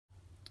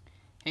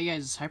Hey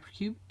guys, it's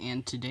Hypercube,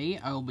 and today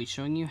I will be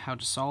showing you how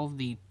to solve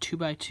the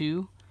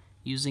 2x2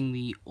 using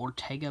the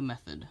Ortega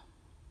method.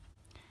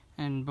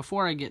 And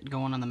before I get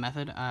going on the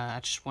method, I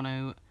just want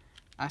to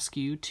ask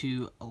you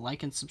to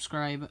like and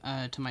subscribe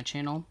to my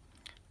channel.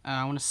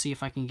 I want to see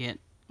if I can get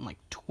like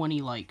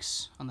 20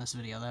 likes on this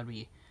video. That'd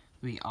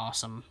be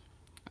awesome.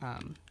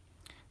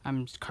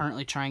 I'm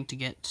currently trying to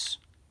get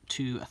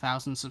to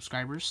 1,000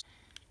 subscribers.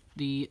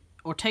 The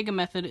Ortega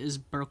method is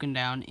broken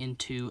down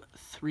into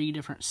 3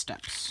 different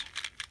steps.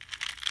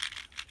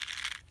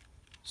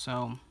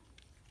 So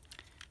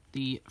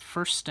the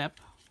first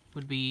step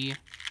would be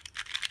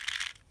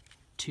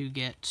to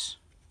get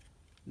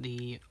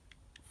the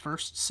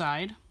first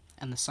side,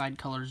 and the side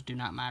colors do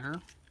not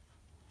matter.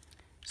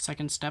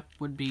 Second step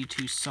would be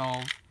to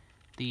solve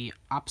the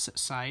opposite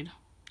side,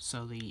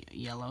 so the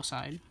yellow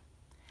side.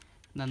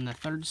 And then the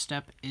third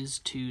step is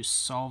to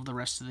solve the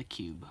rest of the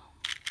cube.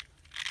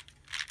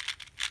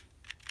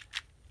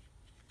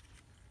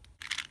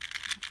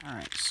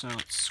 Alright, so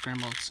let's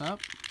scramble this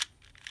up.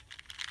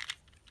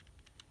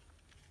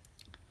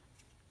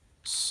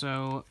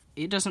 So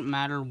it doesn't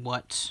matter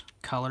what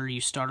color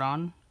you start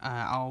on.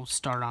 I'll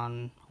start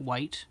on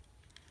white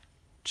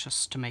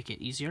just to make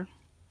it easier.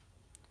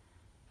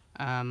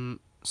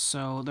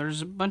 So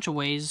there's a bunch of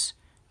ways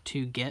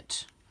to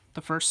get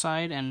the first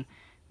side, and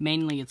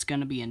mainly it's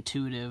going to be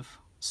intuitive.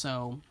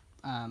 So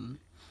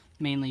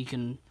mainly you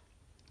can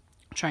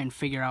try and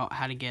figure out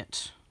how to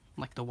get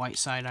like the white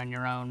side on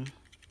your own.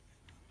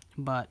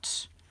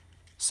 But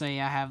say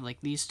I have like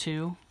these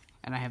two,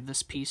 and I have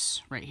this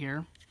piece right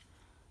here.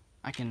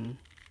 I can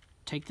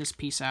take this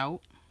piece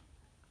out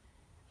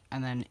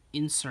and then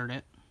insert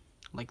it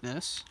like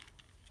this.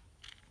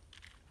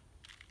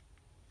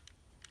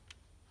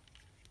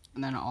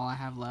 And then all I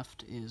have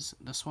left is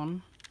this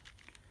one,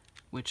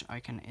 which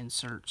I can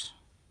insert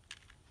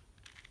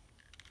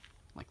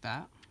like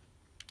that.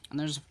 And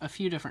there's a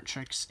few different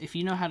tricks. If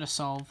you know how to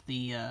solve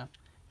the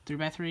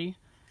 3x3,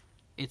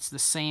 it's the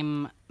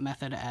same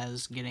method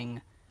as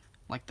getting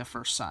like the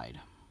first side.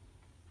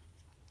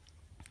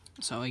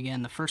 So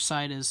again, the first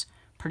side is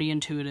pretty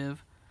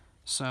intuitive,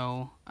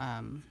 so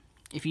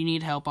if you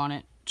need help on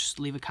it, just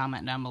leave a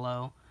comment down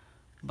below,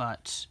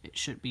 but it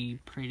should be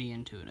pretty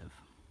intuitive.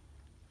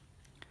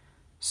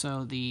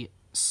 So the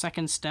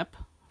second step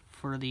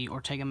for the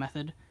Ortega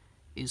method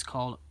is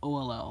called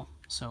OLL,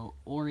 so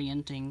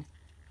orienting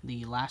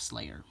the last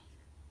layer.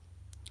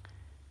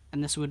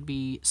 And this would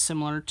be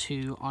similar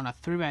to on a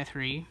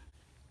 3x3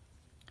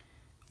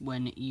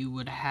 when you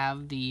would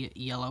have the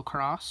yellow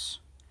cross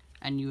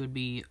and you would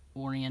be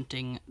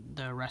orienting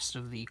the rest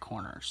of the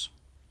corners.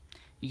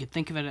 You could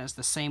think of it as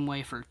the same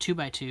way for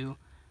 2x2,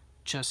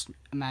 just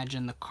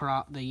imagine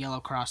the yellow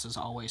cross is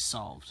always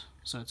solved,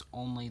 so it's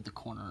only the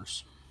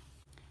corners.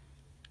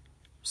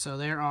 So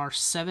there are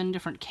 7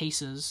 different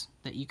cases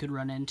that you could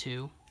run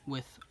into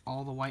with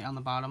all the white on the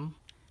bottom,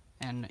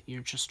 and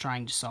you're just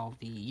trying to solve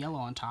the yellow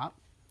on top.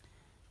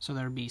 So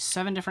there would be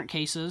 7 different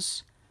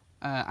cases.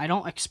 I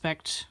don't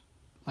expect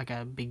like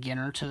a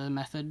beginner to the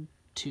method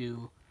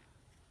to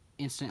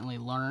instantly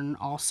learn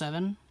all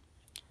 7.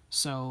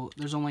 So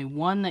there's only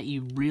one that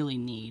you really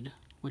need,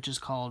 which is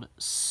called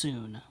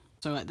Sune.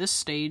 So at this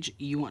stage,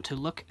 you want to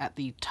look at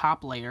the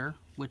top layer,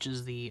 which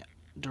is the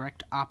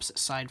direct opposite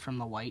side from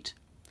the white.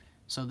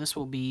 So this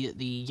will be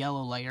the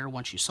yellow layer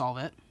once you solve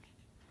it.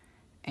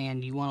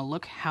 And you want to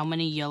look how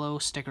many yellow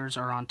stickers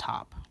are on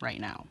top right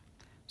now.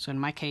 So in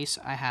my case,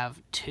 I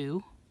have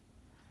 2.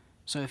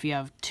 So if you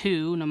have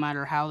 2, no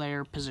matter how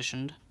they're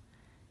positioned,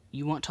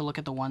 you want to look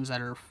at the ones that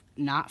are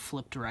not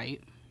flipped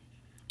right,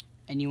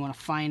 and you want to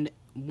find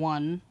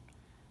one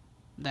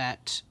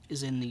that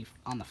is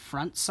on the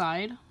front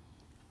side,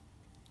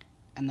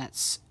 and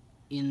that's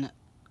in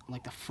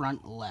like the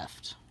front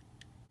left.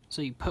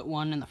 So you put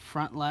one in the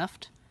front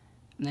left,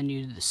 and then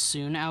you do the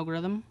Sune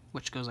algorithm,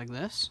 which goes like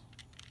this.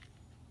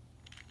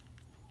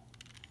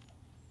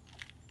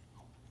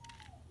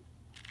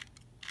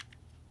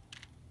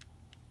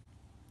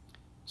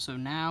 So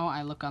now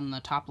I look on the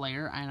top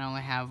layer, and I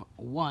only have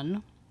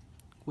 1,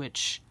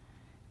 which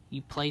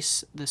you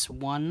place this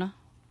one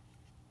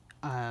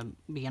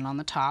being on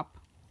the top,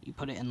 you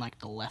put it in like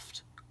the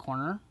left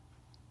corner,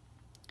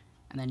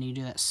 and then you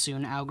do that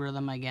Sune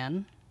algorithm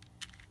again.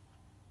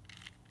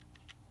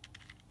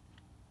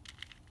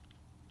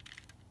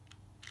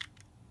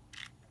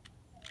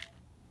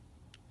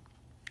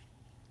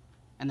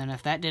 And then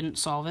if that didn't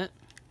solve it,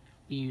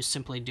 you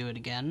simply do it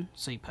again.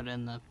 So you put it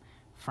in the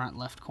front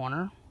left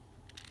corner,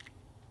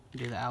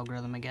 do the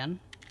algorithm again.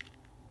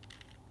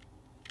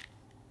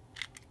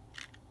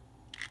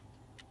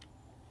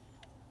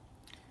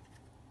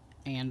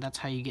 And that's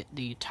how you get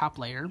the top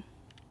layer.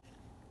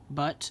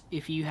 But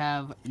if you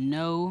have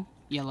no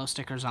yellow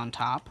stickers on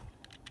top,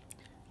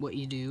 what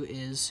you do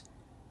is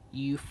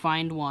you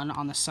find one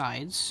on the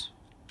sides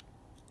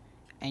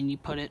and you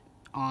put it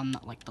on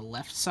like the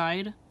left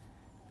side,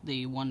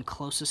 the one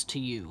closest to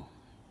you.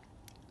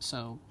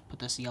 So put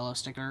this yellow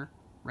sticker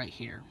right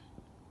here.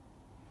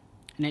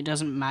 And it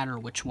doesn't matter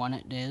which one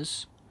it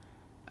is.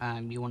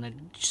 you want to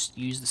just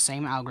use the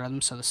same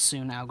algorithm, so the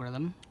Sune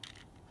algorithm.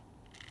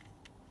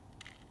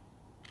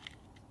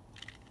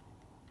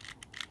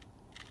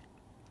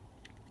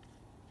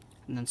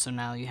 And then so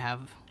now you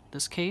have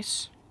this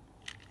case.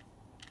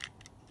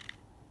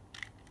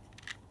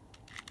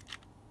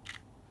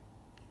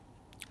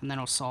 And then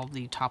it'll solve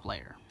the top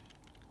layer.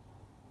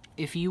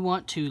 If you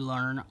want to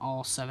learn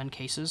all 7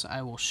 cases,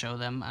 I will show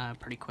them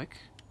pretty quick.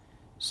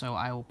 So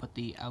I will put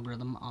the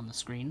algorithm on the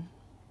screen.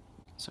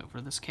 So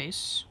for this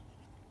case,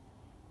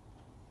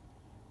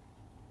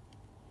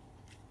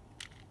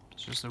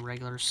 it's just a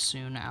regular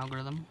Sune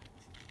algorithm.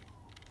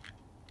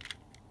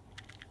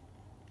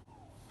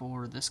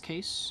 For this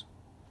case,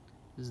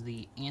 this is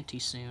the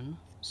Anti-sune,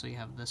 so you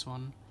have this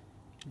one,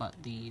 but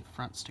the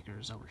front sticker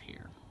is over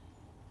here.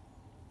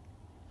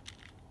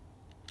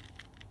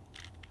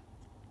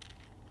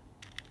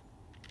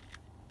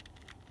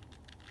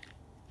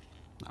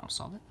 That'll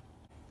solve it.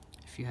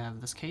 If you have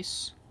this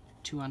case,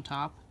 2 on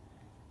top,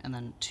 and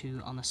then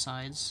 2 on the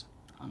sides,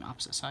 on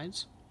opposite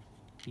sides,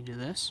 you do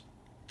this.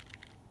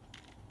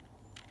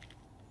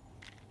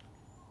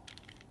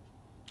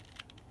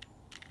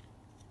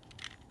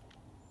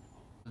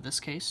 In this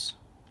case,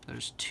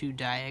 there's 2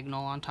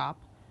 diagonal on top,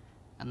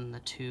 and then the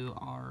 2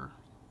 are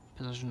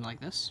positioned like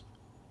this.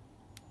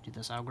 Do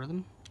this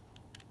algorithm.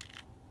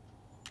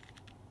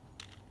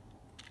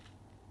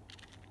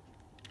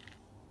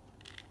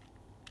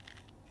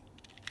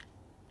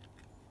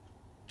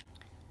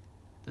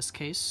 This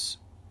case,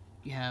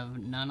 you have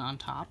none on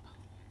top.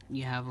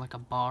 You have like a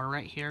bar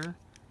right here,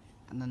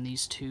 and then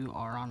these 2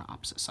 are on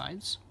opposite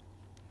sides.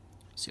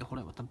 So you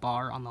hold it with the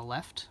bar on the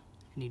left,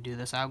 and you do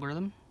this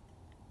algorithm.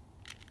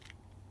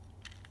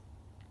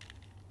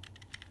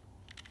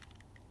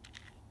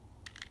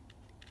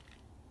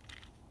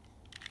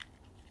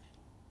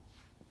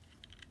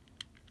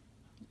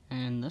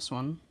 And this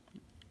one,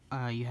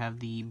 you have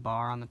the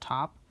bar on the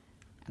top,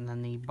 and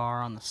then the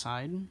bar on the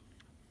side.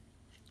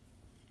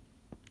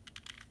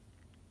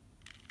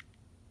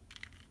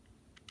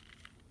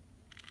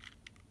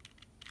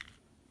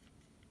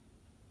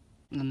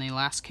 And then the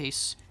last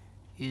case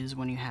is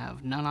when you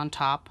have none on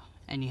top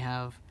and you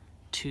have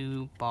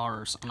 2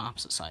 bars on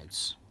opposite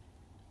sides.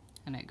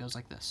 And it goes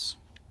like this.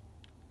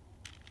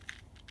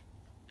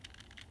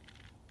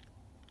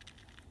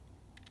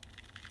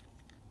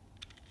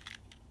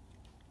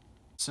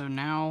 So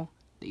now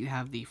that you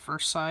have the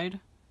first side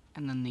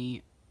and then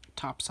the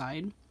top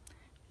side,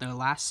 the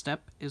last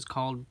step is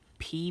called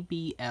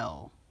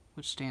PBL,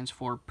 which stands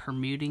for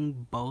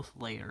permuting both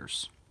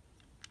layers.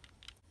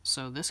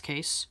 So this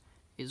case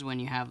is when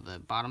you have the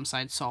bottom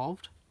side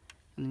solved,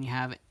 and then you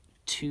have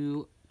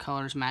 2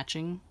 colors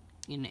matching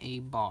in a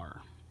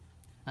bar,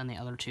 and the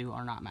other 2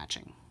 are not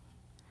matching.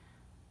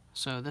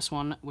 So this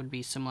one would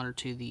be similar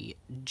to the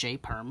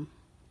J-perm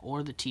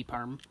or the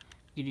T-perm.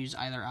 You could use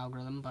either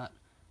algorithm, but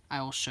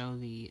I will show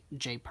the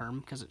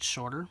J-perm because it's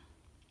shorter.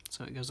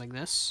 So it goes like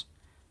this.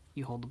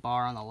 You hold the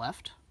bar on the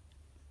left,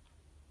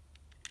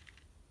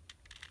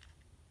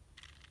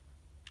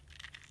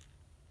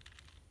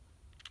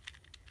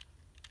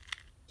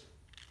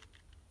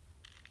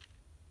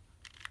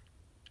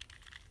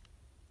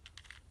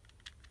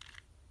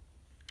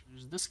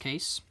 there's this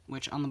case,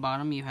 which on the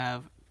bottom you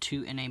have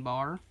 2 in a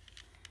bar,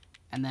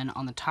 and then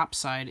on the top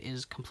side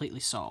is completely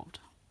solved.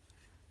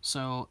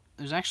 So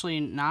there's actually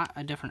not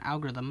a different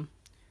algorithm.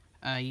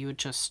 You would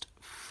just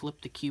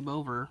flip the cube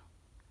over,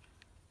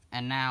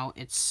 and now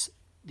it's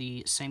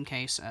the same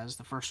case as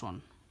the first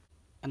one.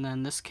 And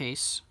then this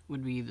case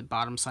would be the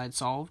bottom side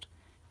solved,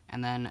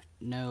 and then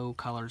no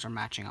colors are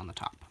matching on the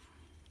top.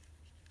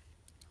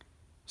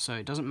 So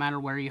it doesn't matter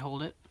where you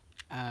hold it,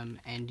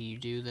 and you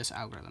do this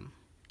algorithm.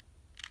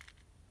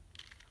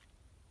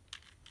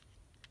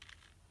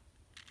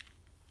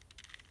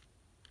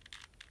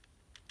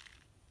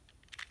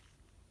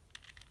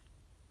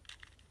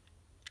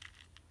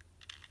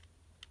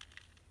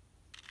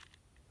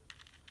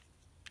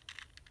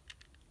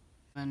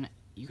 Then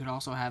you could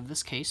also have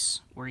this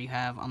case where you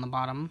have on the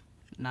bottom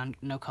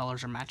no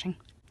colors are matching.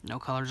 No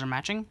colors are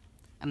matching.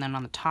 And then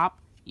on the top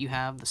you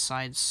have the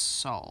sides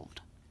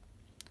solved.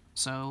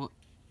 So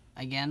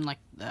again, like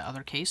the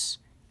other case,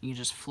 you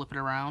just flip it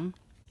around,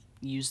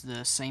 use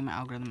the same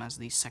algorithm as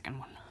the second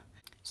one.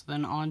 So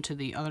then on to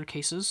the other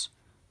cases.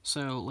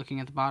 So looking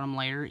at the bottom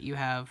layer, you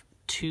have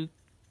 2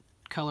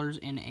 colors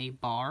in a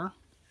bar,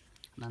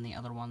 and then the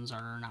other ones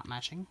are not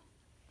matching.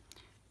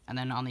 And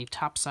then on the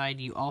top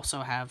side, you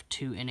also have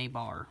 2 in a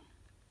bar.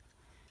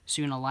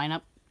 So you want to line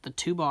up the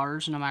 2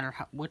 bars, no matter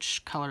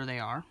which color they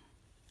are,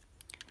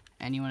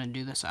 and you want to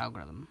do this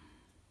algorithm.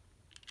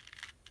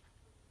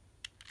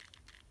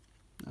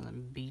 And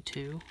then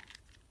B2.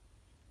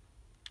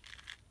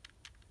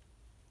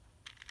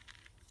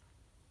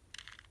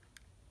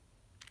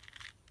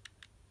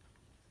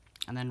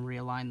 And then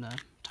realign the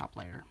top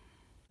layer.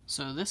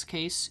 So this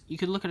case, you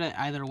could look at it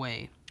either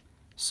way.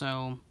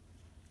 So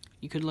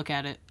you could look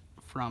at it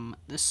from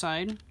this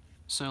side.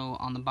 So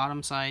on the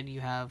bottom side you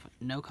have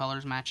no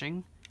colors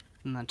matching,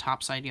 and on the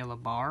top side you have a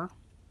bar.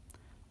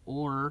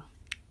 Or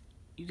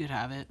you could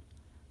have it.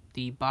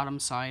 The bottom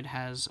side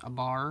has a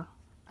bar,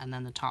 and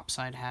then the top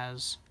side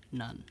has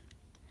none.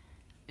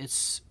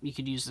 You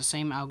could use the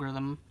same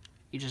algorithm,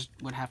 you just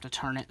would have to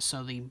turn it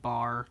so the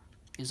bar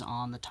is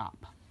on the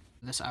top.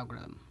 This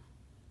algorithm.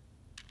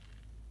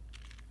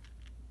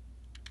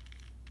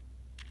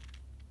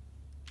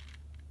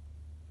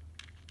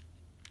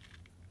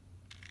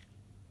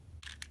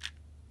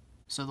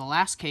 So the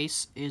last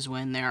case is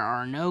when there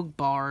are no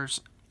bars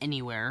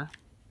anywhere,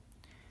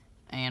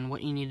 and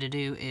what you need to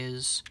do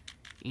is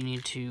you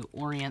need to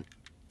orient,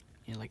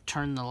 like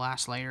turn the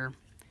last layer,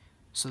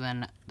 so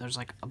then there's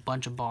like a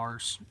bunch of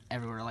bars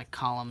everywhere, like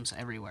columns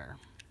everywhere.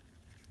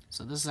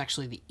 So this is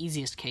actually the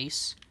easiest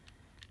case.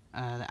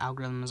 The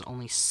algorithm is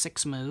only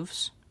 6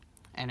 moves,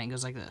 and it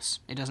goes like this.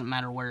 It doesn't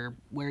matter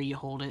where you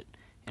hold it,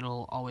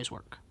 it'll always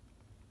work.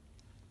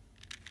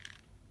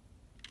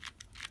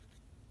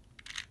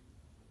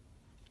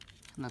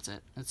 And that's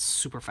it. It's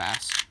super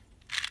fast.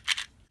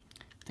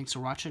 Thanks for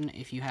watching.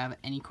 If you have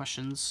any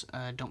questions,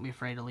 don't be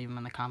afraid to leave them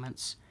in the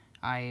comments.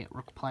 I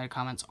reply to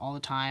comments all the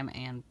time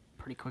and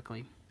pretty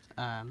quickly.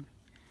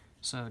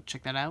 So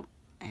check that out,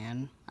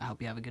 and I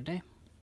hope you have a good day.